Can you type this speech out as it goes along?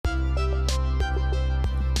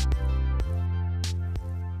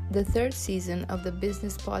The third season of the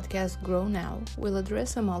business podcast Grow Now will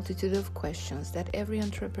address a multitude of questions that every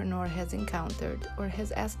entrepreneur has encountered or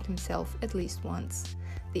has asked himself at least once.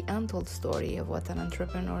 The untold story of what an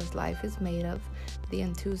entrepreneur's life is made of, the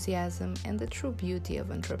enthusiasm and the true beauty of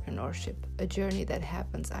entrepreneurship, a journey that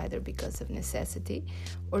happens either because of necessity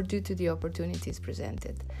or due to the opportunities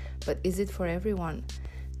presented. But is it for everyone?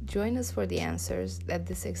 Join us for the answers that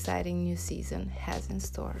this exciting new season has in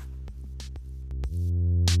store.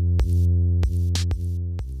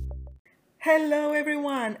 Hello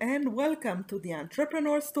everyone and welcome to the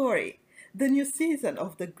Entrepreneur Story, the new season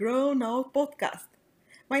of the Grow Now podcast.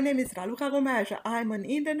 My name is Raluca Gomeja. I'm an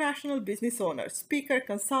international business owner, speaker,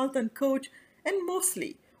 consultant, coach, and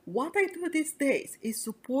mostly what I do these days is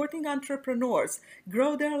supporting entrepreneurs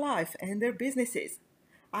grow their life and their businesses.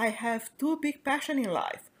 I have two big passions in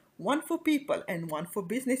life, one for people and one for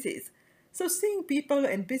businesses. So seeing people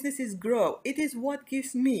and businesses grow, it is what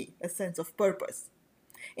gives me a sense of purpose.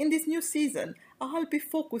 In this new season, I'll be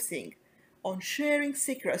focusing on sharing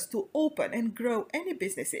secrets to open and grow any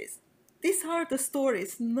businesses. These are the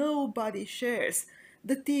stories nobody shares,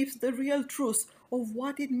 the tips, the real truth of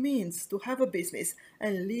what it means to have a business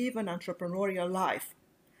and live an entrepreneurial life.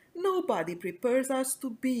 Nobody prepares us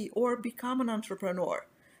to be or become an entrepreneur.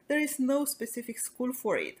 There is no specific school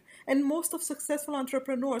for it, and most of successful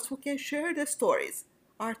entrepreneurs who can share their stories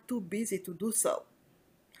are too busy to do so.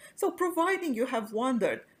 So, providing you have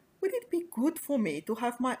wondered, would it be good for me to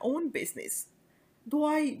have my own business? Do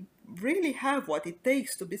I really have what it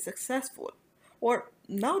takes to be successful? Or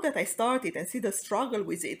now that I started and see the struggle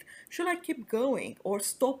with it, should I keep going or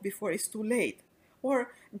stop before it's too late?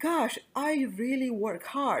 Or, gosh, I really work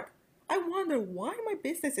hard. I wonder why my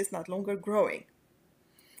business is not longer growing.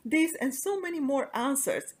 These and so many more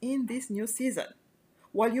answers in this new season.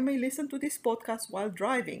 While you may listen to this podcast while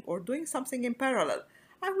driving or doing something in parallel,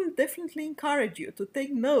 I will definitely encourage you to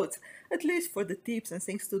take notes, at least for the tips and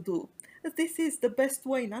things to do, as this is the best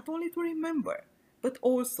way not only to remember, but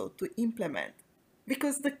also to implement.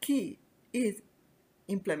 Because the key is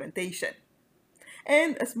implementation.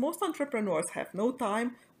 And as most entrepreneurs have no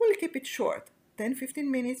time, we'll keep it short, 10-15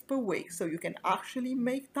 minutes per week, so you can actually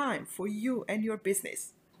make time for you and your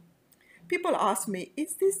business. People ask me,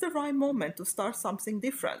 is this the right moment to start something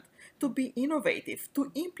different, to be innovative,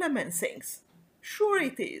 to implement things? Sure,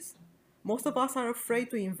 it is. Most of us are afraid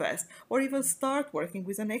to invest or even start working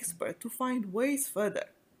with an expert to find ways further.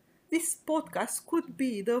 This podcast could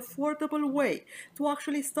be the affordable way to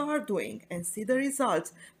actually start doing and see the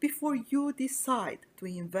results before you decide to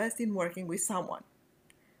invest in working with someone.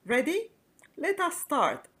 Ready? Let us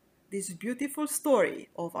start this beautiful story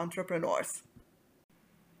of entrepreneurs.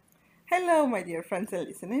 Hello, my dear friends and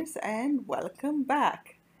listeners, and welcome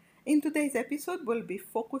back. In today's episode, we'll be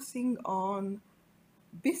focusing on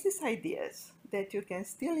business ideas that you can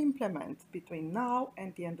still implement between now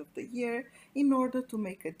and the end of the year in order to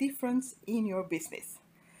make a difference in your business.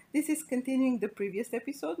 This is continuing the previous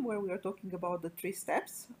episode where we are talking about the 3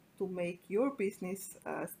 steps to make your business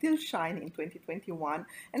still shine in 2021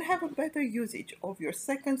 and have a better usage of your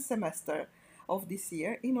second semester of this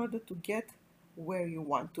year in order to get where you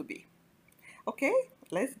want to be. Okay,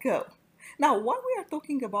 let's go. Now, while we are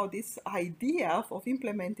talking about this idea of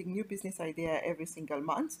implementing new business idea every single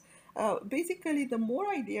month, basically the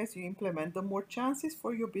more ideas you implement, the more chances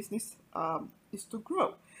for your business is to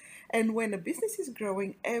grow. And when a business is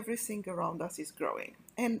growing, everything around us is growing.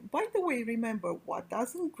 And by the way, remember, what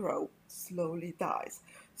doesn't grow slowly dies.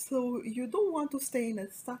 So you don't want to stay in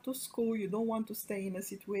a status quo, you don't want to stay in a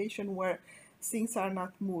situation where things are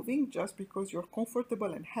not moving just because you're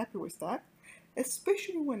comfortable and happy with that,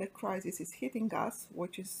 especially when a crisis is hitting us,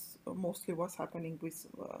 which is mostly what's happening with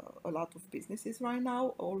a lot of businesses right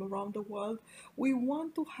now all around the world. We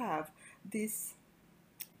want to have this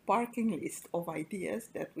parking list of ideas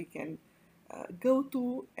that we can go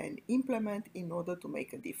to and implement in order to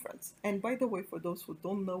make a difference. And by the way, for those who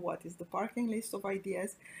don't know what is the parking list of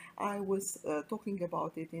ideas, I was talking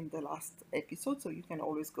about it in the last episode, so you can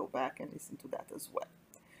always go back and listen to that as well.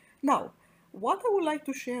 Now, what I would like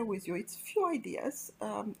to share with you, it's few ideas,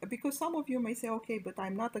 because some of you may say, okay, but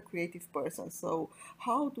I'm not a creative person, so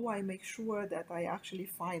how do I make sure that I actually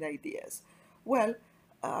find ideas? Well,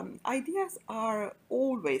 ideas are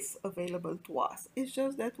always available to us. It's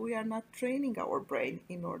just that we are not training our brain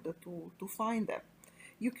in order to find them.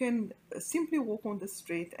 You can simply walk on the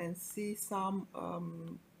street and see some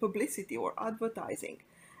publicity or advertising,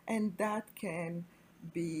 and that can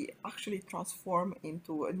be actually transformed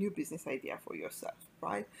into a new business idea for yourself,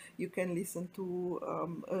 right? You can listen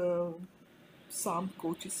to some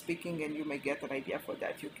coaches speaking, and you may get an idea for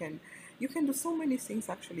that. You can do so many things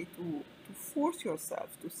actually to force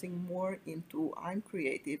yourself to think more into I'm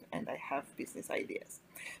creative and I have business ideas.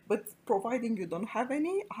 But providing you don't have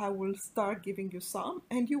any, I will start giving you some,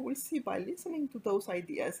 and you will see by listening to those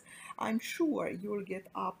ideas, I'm sure you will get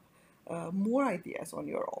up more ideas on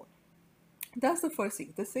your own. That's the first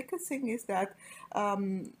thing. The second thing is that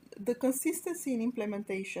the consistency in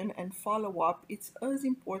implementation and follow up, it's as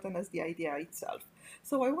important as the idea itself.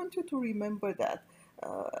 So I want you to remember that.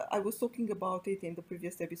 I was talking about it in the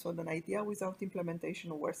previous episode. An idea without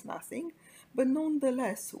implementation worth nothing. But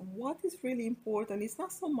nonetheless, what is really important is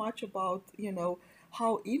not so much about,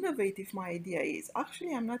 how innovative my idea is.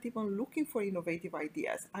 Actually, I'm not even looking for innovative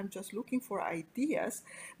ideas. I'm just looking for ideas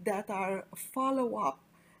that are follow up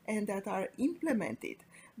and that are implemented,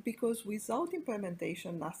 because without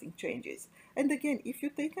implementation nothing changes. And again, if you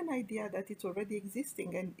take an idea that it's already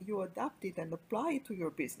existing and you adapt it and apply it to your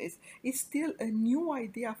business, it's still a new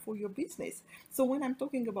idea for your business. So when I'm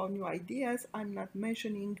talking about new ideas, I'm not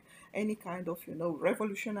mentioning any kind of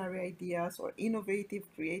revolutionary ideas or innovative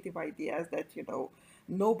creative ideas that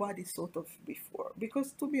nobody thought of before,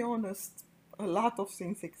 because to be honest, a lot of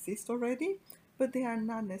things exist already, but they are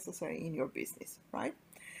not necessary in your business, right?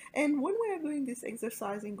 And when we are doing this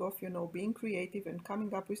exercising of, being creative and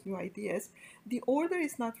coming up with new ideas, the order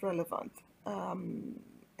is not relevant.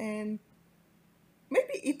 And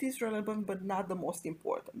maybe it is relevant, but not the most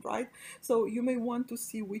important, right? So you may want to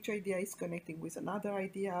see which idea is connecting with another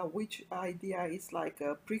idea, which idea is like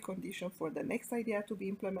a precondition for the next idea to be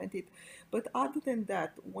implemented. But other than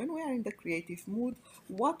that, when we are in the creative mood,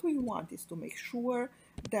 what we want is to make sure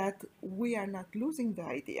that we are not losing the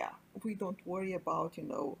idea. We don't worry about,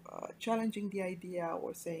 challenging the idea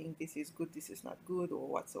or saying this is good, this is not good, or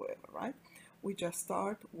whatsoever, right? We just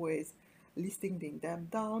start with listing them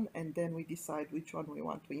down, and then we decide which one we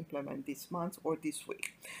want to implement this month or this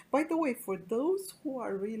week. By the way, for those who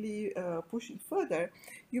are really pushing further,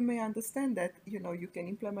 you may understand that you can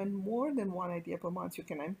implement more than one idea per month. You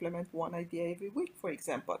can implement one idea every week, for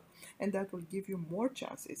example, and that will give you more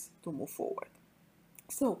chances to move forward.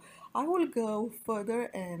 So I will go further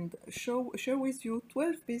and share with you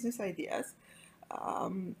 12 business ideas.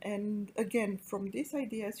 And again, from these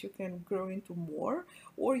ideas, you can grow into more,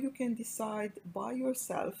 or you can decide by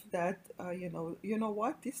yourself that,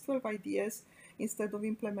 what, these 12 ideas, instead of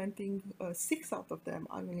implementing 6 out of them,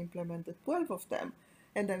 I will implement the 12 of them,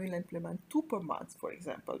 and I will implement 2 per month, for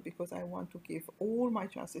example, because I want to give all my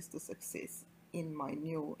chances to success in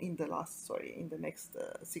the next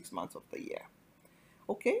 6 months of the year.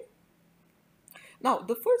 Okay? Now,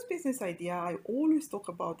 the first business idea, I always talk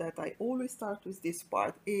about that, I always start with this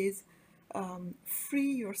part, is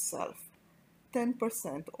free yourself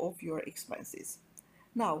 10% of your expenses.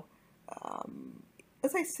 Now,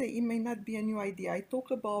 as I say, it may not be a new idea. I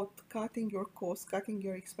talk about cutting your costs, cutting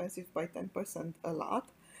your expenses by 10% a lot,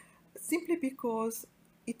 simply because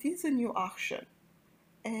it is a new action.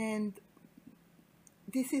 And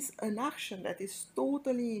this is an action that is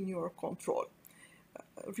totally in your control.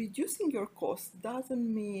 Reducing your costs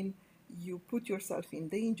doesn't mean you put yourself in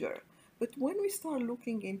danger. But when we start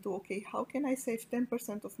looking into, okay, how can I save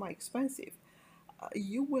 10% of my expenses?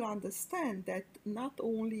 You will understand that not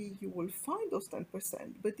only you will find those 10%,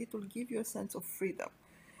 but it will give you a sense of freedom,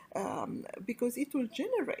 because it will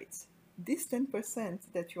generate this 10%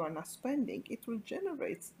 that you are not spending. It will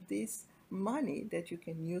generate this money that you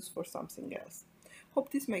can use for something else. Hope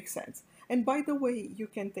this makes sense. And by the way, you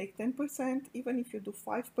can take 10%, even if you do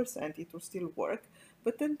 5%, it will still work.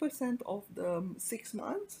 But 10% of the 6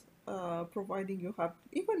 months, providing you have,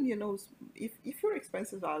 even, if your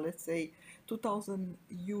expenses are, let's say, 2,000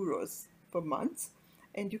 euros per month,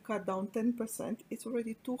 and you cut down 10%, it's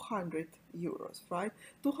already 200 euros, right?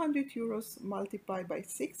 200 euros multiplied by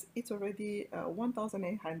 6, it's already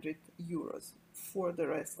 1,800 euros for the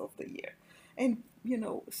rest of the year. And,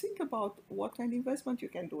 think about what kind of investment you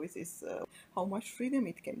can do with this, how much freedom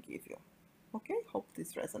it can give you. Okay, hope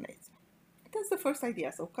this resonates. That's the first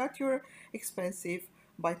idea. So cut your expenses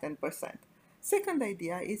by 10%. Second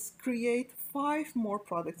idea is create 5 more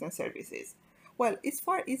products and services. Well, it's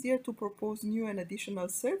far easier to propose new and additional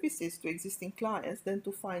services to existing clients than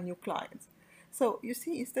to find new clients. So you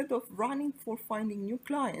see, instead of running for finding new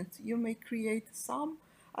clients, you may create some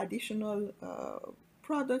additional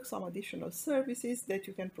products, some additional services that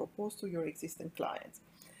you can propose to your existing clients.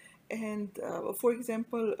 And for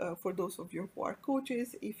example, for those of you who are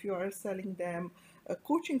coaches, if you are selling them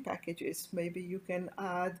coaching packages, maybe you can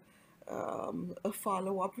add a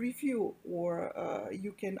follow-up review, or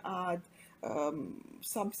you can add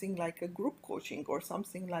something like a group coaching, or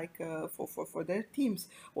something like for their teams,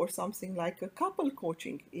 or something like a couple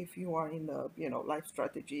coaching if you are in the life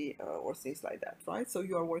strategy or things like that, right? So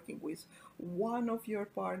you are working with one of your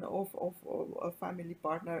partner of a family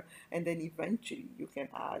partner, and then eventually you can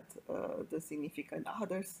add the significant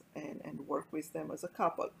others and work with them as a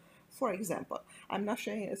couple. For example, I'm not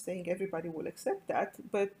saying everybody will accept that,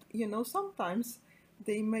 but sometimes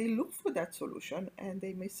they may look for that solution and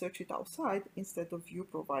they may search it outside instead of you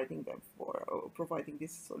providing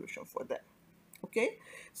this solution for them. Okay,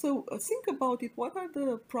 so think about it. What are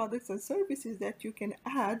the products and services that you can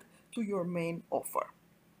add to your main offer?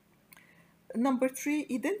 Number 3,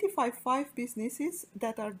 identify 5 businesses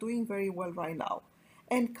that are doing very well right now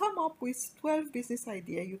and come up with 12 business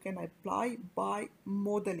ideas you can apply by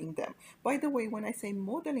modeling them. By the way, when I say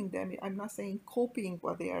modeling them, I'm not saying copying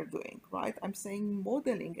what they are doing, right? I'm saying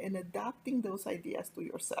modeling and adapting those ideas to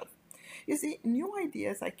yourself. You see, new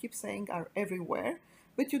ideas, I keep saying, are everywhere,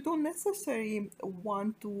 but you don't necessarily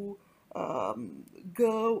want to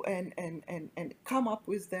go and come up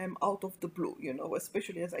with them out of the blue,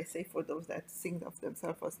 especially, as I say, for those that think of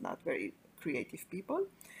themselves as not very creative people.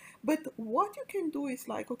 But what you can do is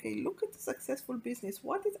like, okay, look at the successful business.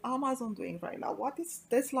 What is Amazon doing right now? What is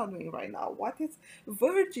Tesla doing right now? What is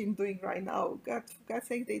Virgin doing right now? God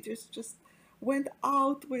sake, they just went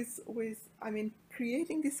out with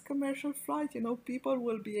creating this commercial flight. People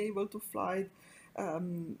will be able to fly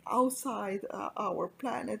outside our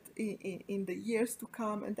planet in the years to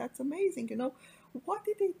come, and that's amazing. What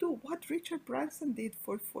did they do? What Richard Branson did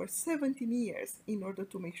for 17 years in order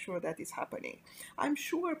to make sure that is happening? I'm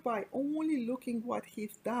sure by only looking what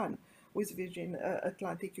he's done with Virgin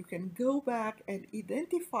Atlantic, you can go back and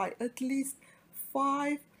identify at least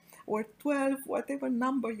 5 or 12, whatever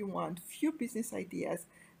number you want, few business ideas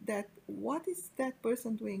that what is that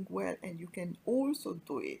person doing well, and you can also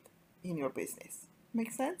do it in your business.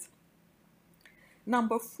 Make sense?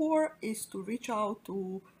 Number 4 is to reach out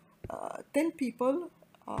to 10 people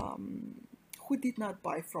who did not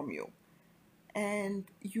buy from you, and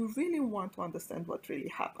you really want to understand what really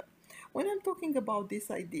happened. When I'm talking about this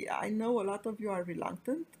idea, I know a lot of you are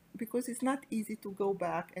reluctant because it's not easy to go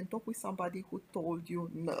back and talk with somebody who told you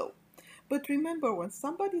no. But remember, when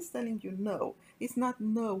somebody is telling you no, it's not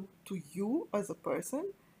no to you as a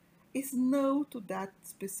person, it's no to that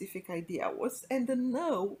specific idea. And the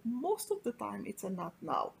no, most of the time, it's a not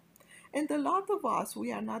now. And a lot of us,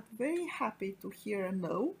 we are not very happy to hear a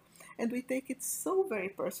no, and we take it so very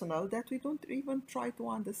personal that we don't even try to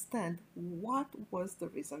understand what was the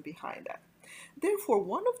reason behind that. Therefore,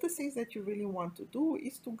 one of the things that you really want to do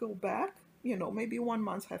is to go back, maybe 1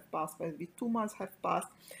 month have passed, maybe 2 months have passed,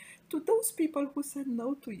 to those people who said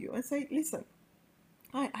no to you and say, listen,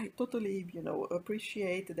 I totally,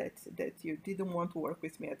 appreciate that you didn't want to work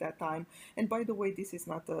with me at that time. And by the way, this is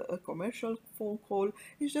not a commercial phone call.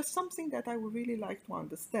 It's just something that I would really like to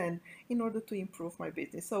understand in order to improve my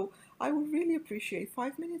business. So I would really appreciate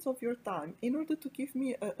 5 minutes of your time in order to give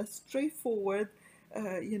me a straightforward,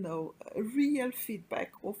 real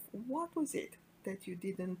feedback of what was it that you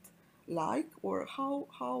didn't like, or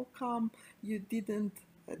how come you didn't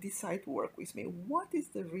decide to work with me? What is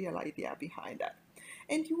the real idea behind that?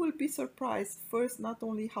 And you will be surprised, first, not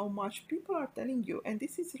only how much people are telling you, and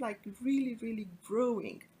this is like really, really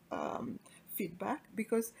growing feedback,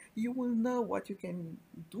 because you will know what you can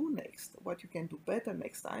do next, what you can do better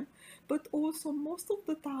next time. But also, most of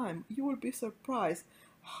the time, you will be surprised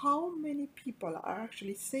how many people are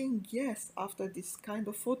actually saying yes after this kind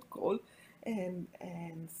of phone call, and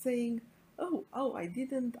saying, oh,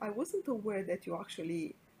 I wasn't aware that you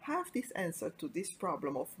actually have this answer to this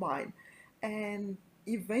problem of mine. And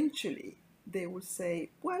eventually they will say,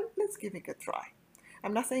 well, let's give it a try.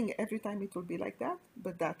 I'm not saying every time it will be like that,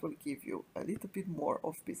 but that will give you a little bit more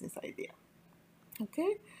of business idea.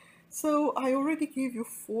 Okay, so I already gave you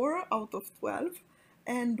 4 out of 12.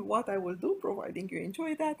 And what I will do, providing you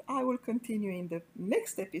enjoy that, I will continue in the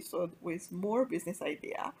next episode with more business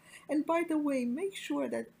idea. And by the way, make sure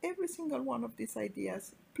that every single one of these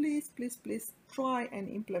ideas, please try and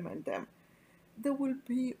implement them. There will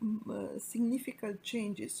be significant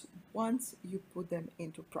changes once you put them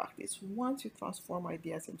into practice, once you transform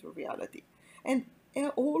ideas into reality. And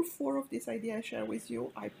all 4 of these ideas I share with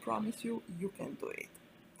you, I promise you, you can do it.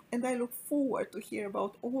 And I look forward to hear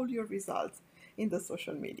about all your results in the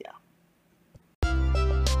social media.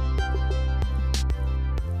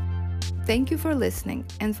 Thank you for listening,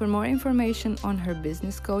 and for more information on her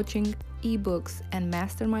business coaching, ebooks, and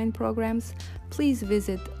mastermind programs, please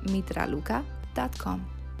visit mitraluka.com.